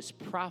 he was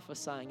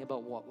prophesying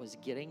about what was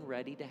getting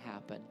ready to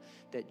happen,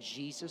 that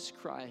Jesus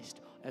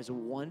Christ, as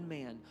one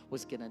man,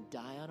 was going to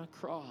die on a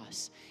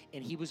cross,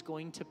 and he was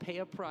going to pay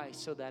a price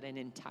so that an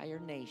entire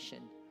nation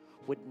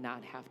would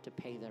not have to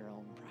pay their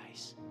own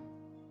price.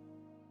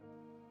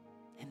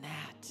 And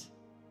that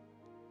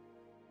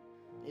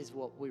is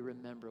what we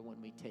remember when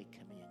we take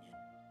communion.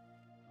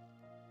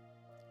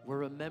 We're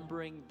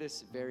remembering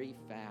this very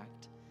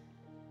fact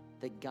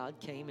that God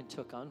came and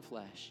took on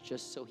flesh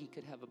just so he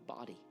could have a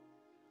body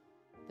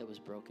that was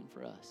broken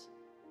for us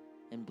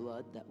and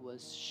blood that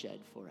was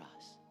shed for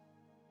us.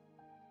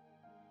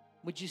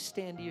 Would you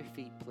stand to your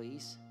feet,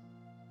 please?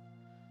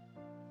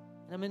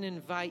 And I'm going to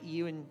invite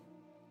you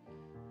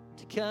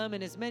to come,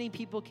 and as many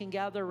people can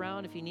gather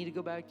around. If you need to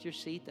go back to your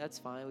seat, that's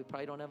fine. We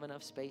probably don't have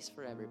enough space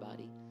for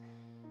everybody.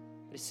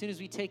 But as soon as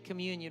we take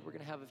communion, we're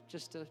going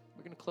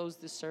to close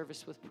this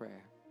service with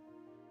prayer.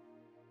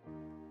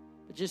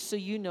 But just so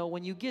you know,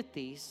 when you get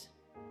these,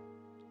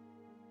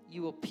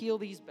 you will peel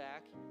these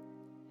back.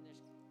 And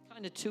there's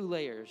kind of two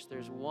layers.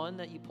 There's one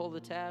that you pull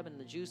the tab and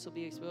the juice will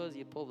be exposed.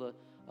 You pull the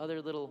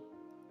other little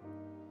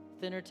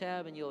thinner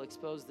tab and you'll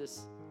expose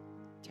this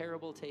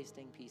terrible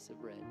tasting piece of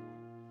bread.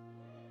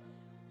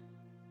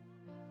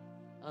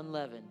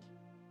 Unleavened.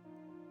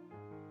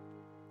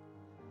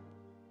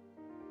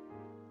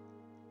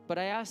 But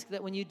I ask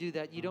that when you do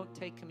that, you don't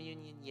take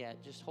communion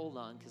yet. Just hold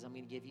on, because I'm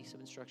going to give you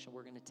some instruction.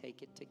 We're going to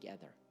take it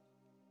together.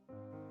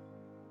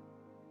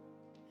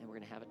 And we're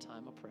going to have a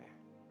time of prayer.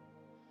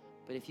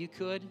 But if you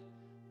could,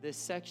 this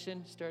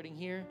section, starting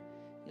here,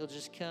 you'll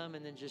just come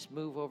and then just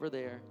move over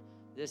there.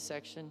 This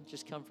section,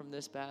 just come from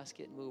this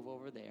basket and move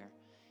over there.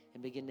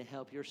 And begin to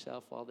help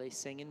yourself while they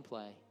sing and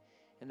play.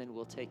 And then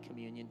we'll take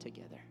communion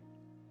together.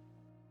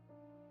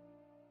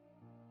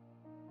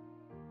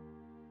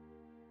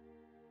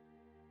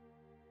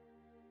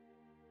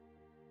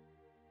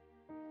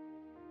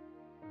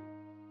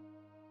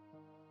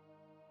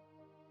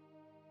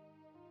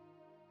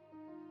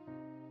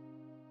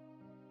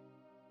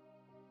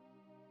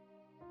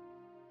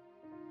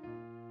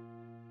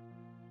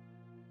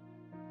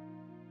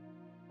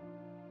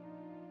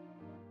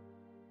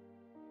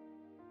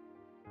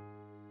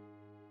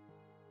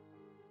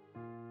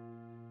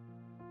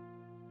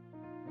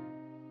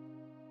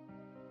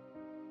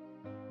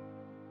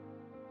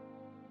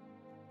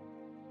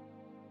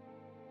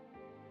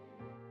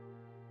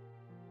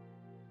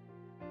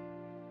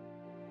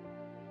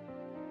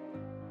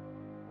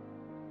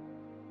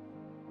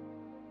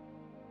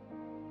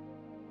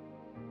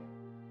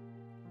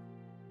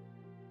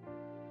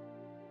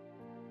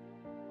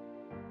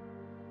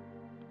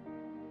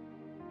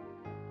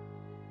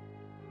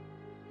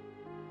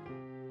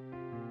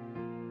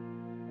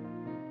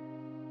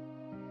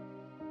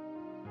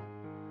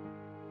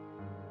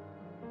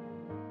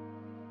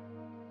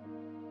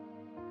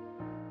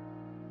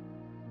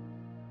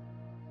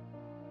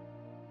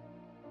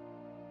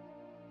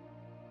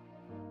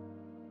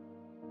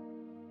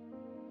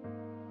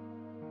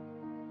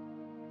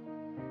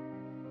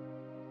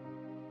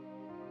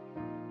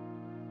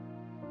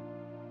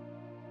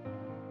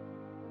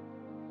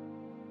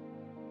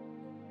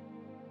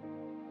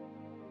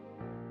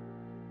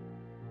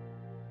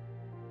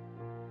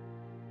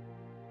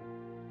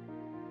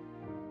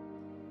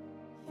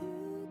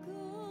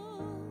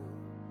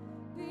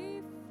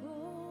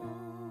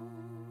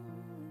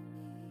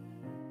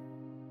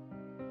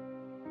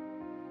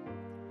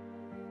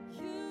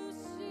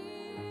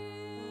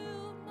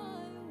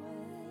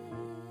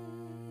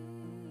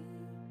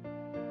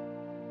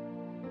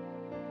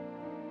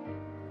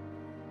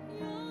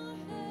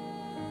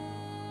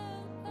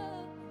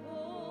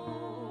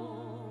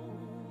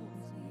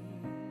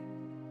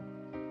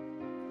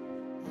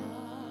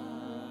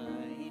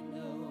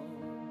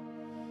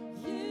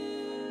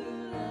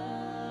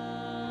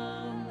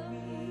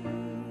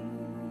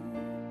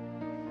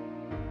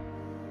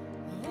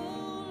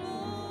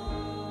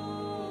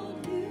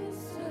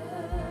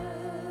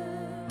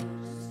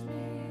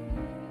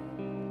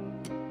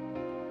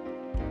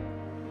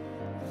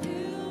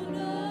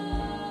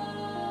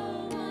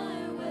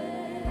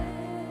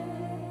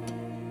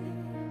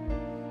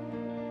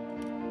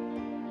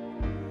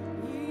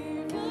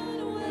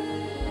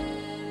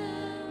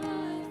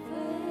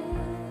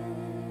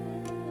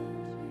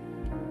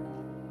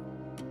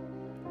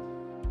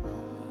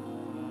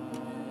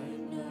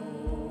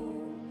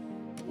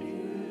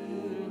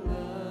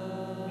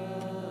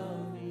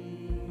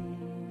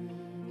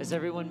 Has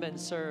everyone been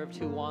served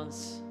who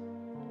wants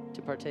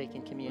to partake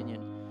in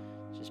communion?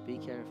 Just be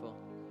careful.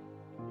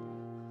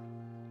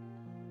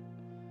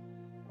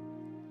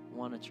 I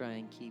want to try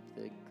and keep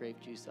the grape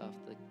juice off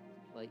the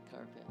light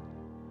carpet.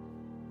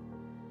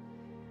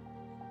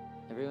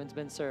 Everyone's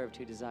been served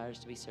who desires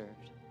to be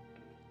served.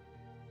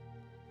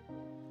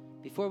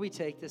 Before we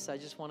take this, I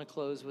just want to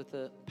close with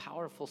a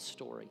powerful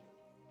story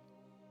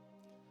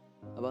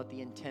about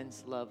the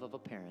intense love of a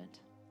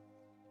parent.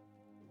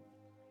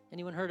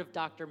 Anyone heard of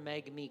Dr.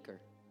 Meg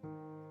Meeker? All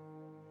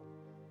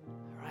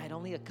right,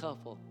 only a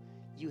couple.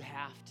 You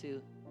have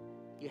to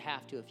You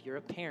have to. If you're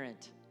a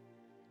parent,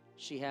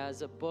 she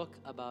has a book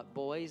about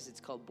boys.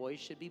 It's called Boys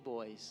Should Be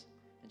Boys.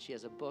 And she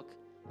has a book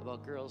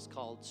about girls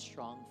called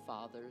Strong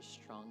Fathers,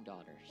 Strong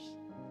Daughters.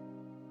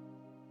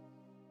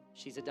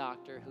 She's a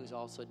doctor who's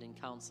also done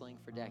counseling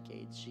for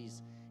decades.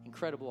 She's an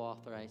incredible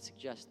author. I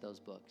suggest those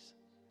books.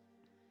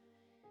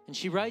 And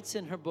she writes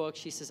in her book,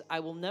 she says, I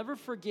will never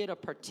forget a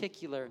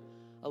particular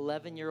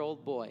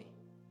 11-year-old boy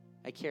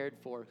I cared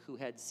for who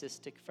had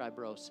cystic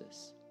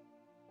fibrosis.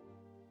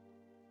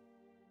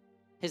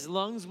 His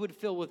lungs would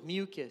fill with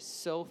mucus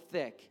so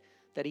thick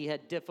that he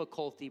had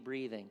difficulty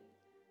breathing.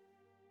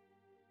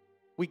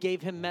 We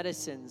gave him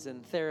medicines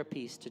and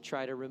therapies to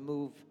try to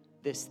remove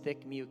this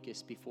thick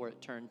mucus before it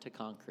turned to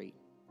concrete.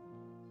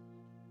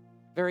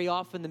 Very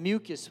often the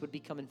mucus would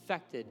become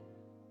infected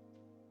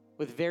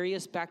with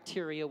various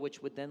bacteria,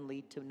 which would then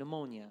lead to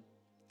pneumonia.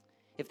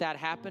 If that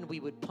happened, we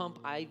would pump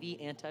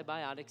IV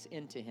antibiotics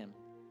into him.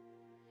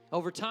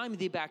 Over time,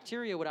 the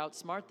bacteria would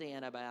outsmart the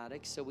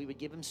antibiotics, so we would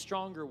give him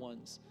stronger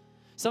ones.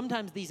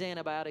 Sometimes these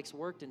antibiotics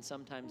worked and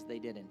sometimes they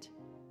didn't.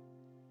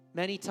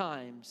 Many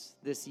times,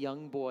 this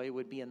young boy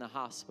would be in the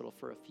hospital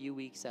for a few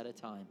weeks at a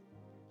time.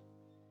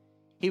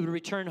 He would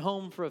return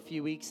home for a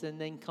few weeks and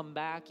then come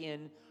back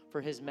in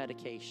for his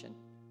medication.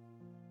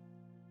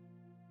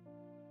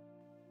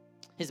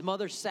 His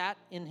mother sat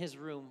in his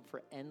room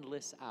for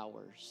endless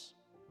hours.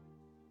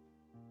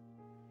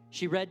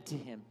 She read to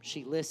him.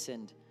 She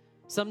listened.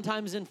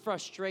 Sometimes in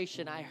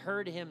frustration, I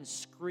heard him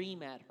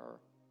scream at her.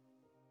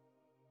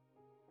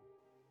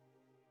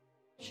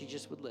 She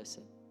just would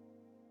listen.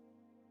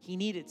 He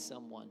needed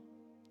someone,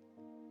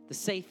 the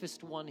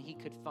safest one he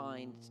could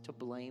find to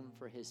blame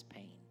for his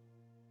pain.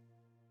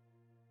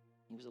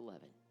 He was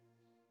 11.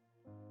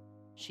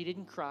 She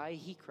didn't cry,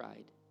 he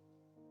cried.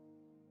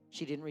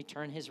 She didn't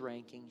return his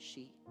ranking,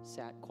 she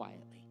sat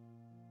quietly.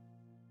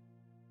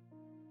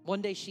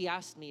 One day she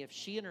asked me if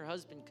she and her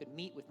husband could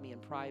meet with me in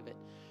private.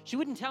 She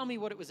wouldn't tell me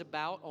what it was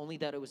about, only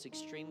that it was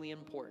extremely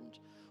important.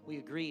 We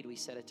agreed, we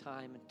set a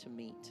time to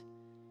meet.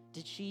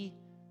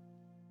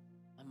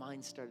 My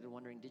mind started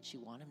wondering, did she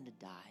want him to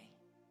die?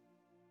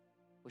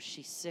 Was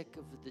she sick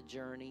of the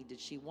journey? Did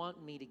she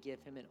want me to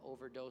give him an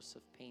overdose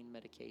of pain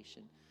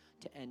medication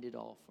to end it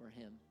all for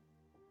him?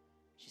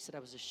 She said, I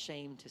was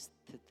ashamed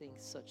to think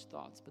such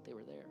thoughts, but they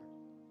were there.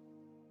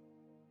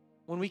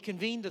 When we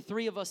convened, the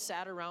three of us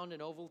sat around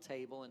an oval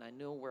table, and I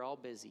know we're all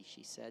busy,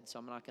 she said, so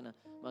I'm going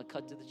to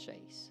cut to the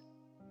chase.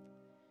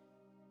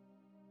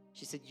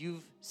 She said,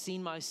 you've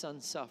seen my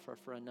son suffer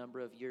for a number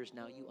of years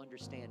now. You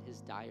understand his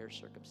dire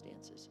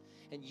circumstances,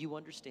 and you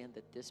understand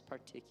that this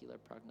particular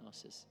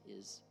prognosis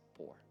is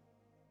poor.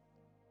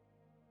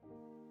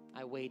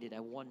 I waited. I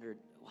wondered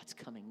what's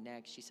coming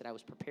next. She said, I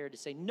was prepared to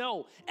say,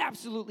 no,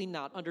 absolutely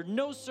not. Under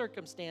no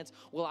circumstance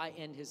will I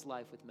end his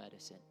life with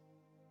medicine.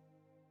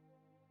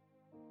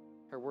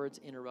 Her words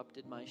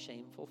interrupted my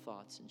shameful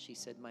thoughts, and she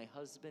said, my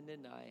husband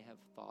and I have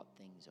thought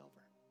things over.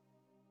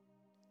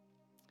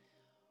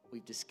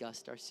 We've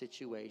discussed our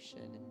situation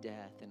and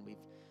death, and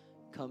we've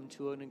come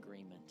to an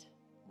agreement.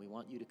 We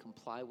want you to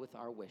comply with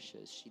our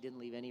wishes. She didn't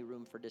leave any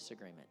room for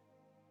disagreement.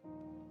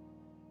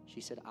 She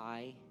said,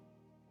 I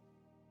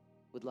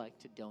would like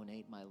to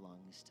donate my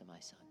lungs to my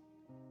son.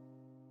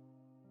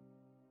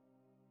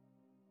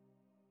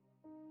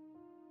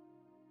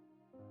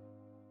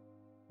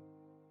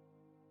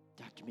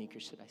 Dr. Meeker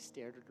said, I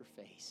stared at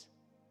her face.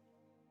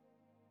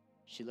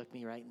 She looked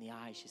me right in the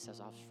eye. She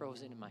says, I was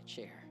frozen in my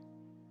chair.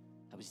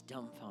 I was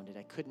dumbfounded.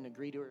 I couldn't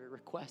agree to her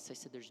request. I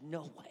said, there's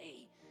no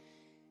way.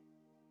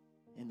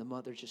 And the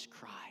mother just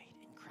cried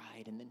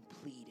and then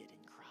pleaded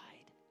and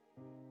cried.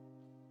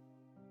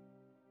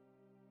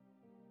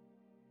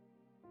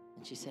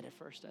 And she said, at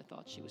first I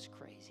thought she was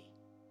crazy.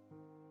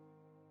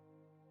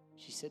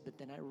 She said, but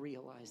then I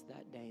realized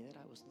that day that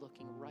I was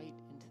looking right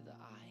into the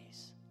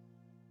eyes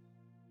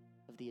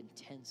of the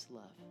intense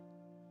love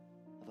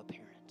of a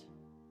parent.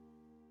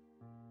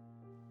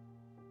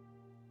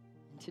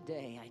 And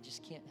today, I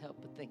just can't help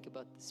but think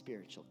about the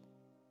spiritual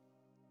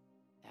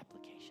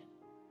application.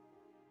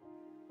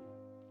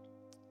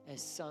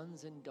 As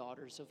sons and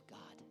daughters of God,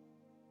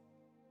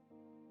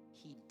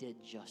 He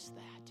did just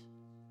that.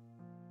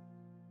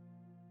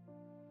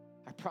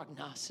 Our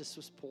prognosis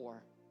was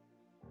poor.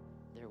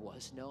 There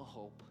was no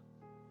hope.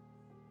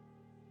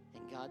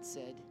 And God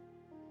said,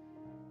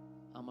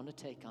 I'm going to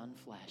take on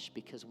flesh,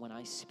 because when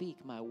I speak,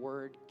 my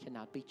word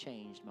cannot be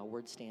changed. My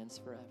word stands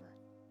forever.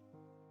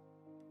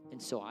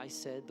 And so I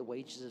said, the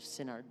wages of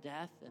sin are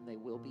death, and they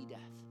will be death.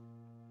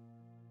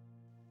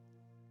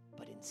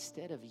 But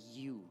instead of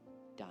you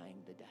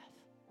dying the death,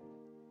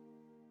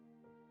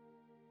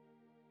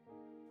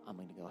 I'm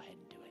going to go ahead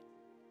and do it.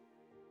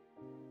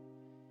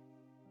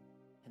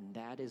 And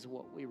that is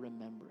what we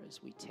remember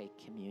as we take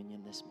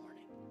communion this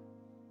morning.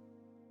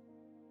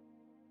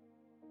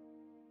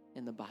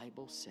 And the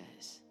Bible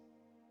says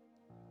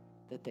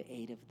that they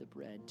ate of the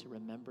bread to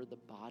remember the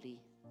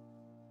body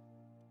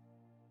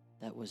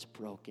that was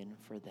broken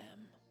for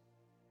them.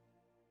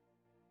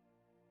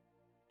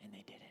 And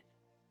they did it.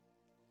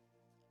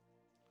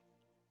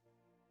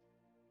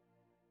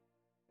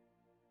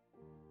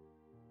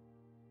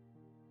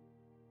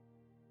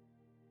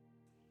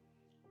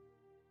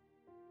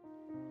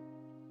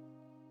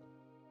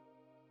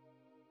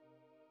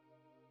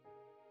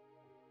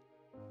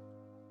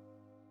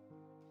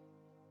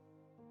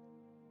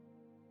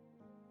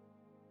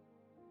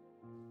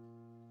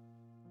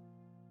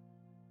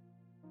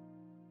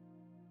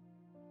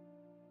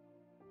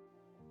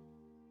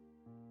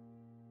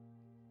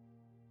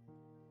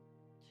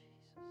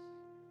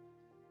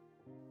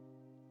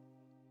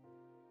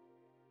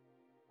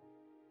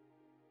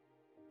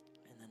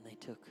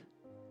 took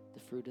the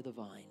fruit of the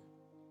vine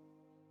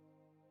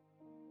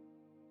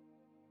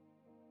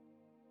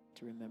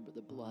to remember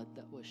the blood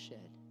that was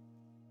shed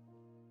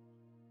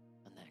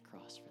on that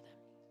cross for them.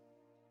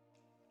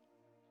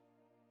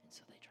 And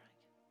so they drank.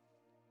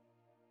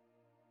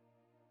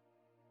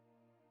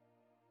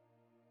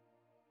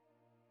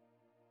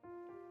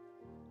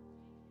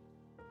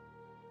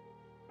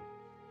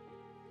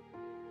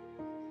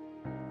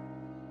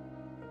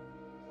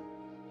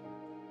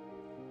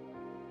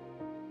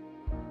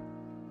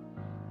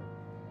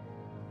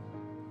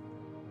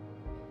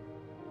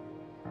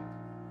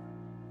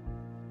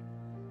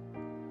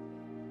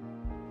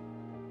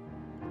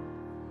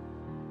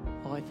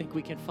 I think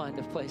we can find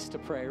a place to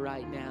pray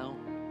right now.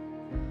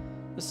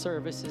 The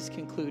service is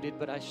concluded,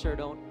 but I sure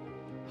don't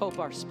hope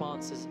our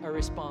response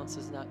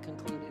is not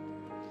concluded.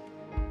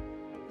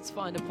 Let's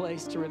find a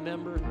place to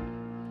remember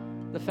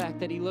the fact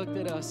that he looked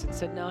at us and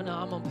said, no,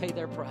 I'm going to pay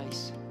their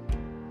price.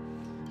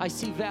 I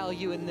see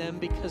value in them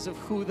because of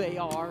who they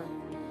are.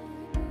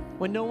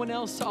 When no one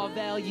else saw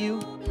value,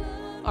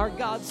 our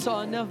God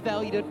saw enough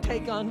value to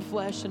take on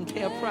flesh and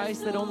pay a price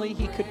that only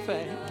he could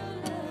pay.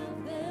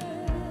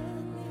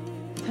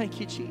 Thank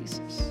you,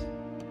 Jesus.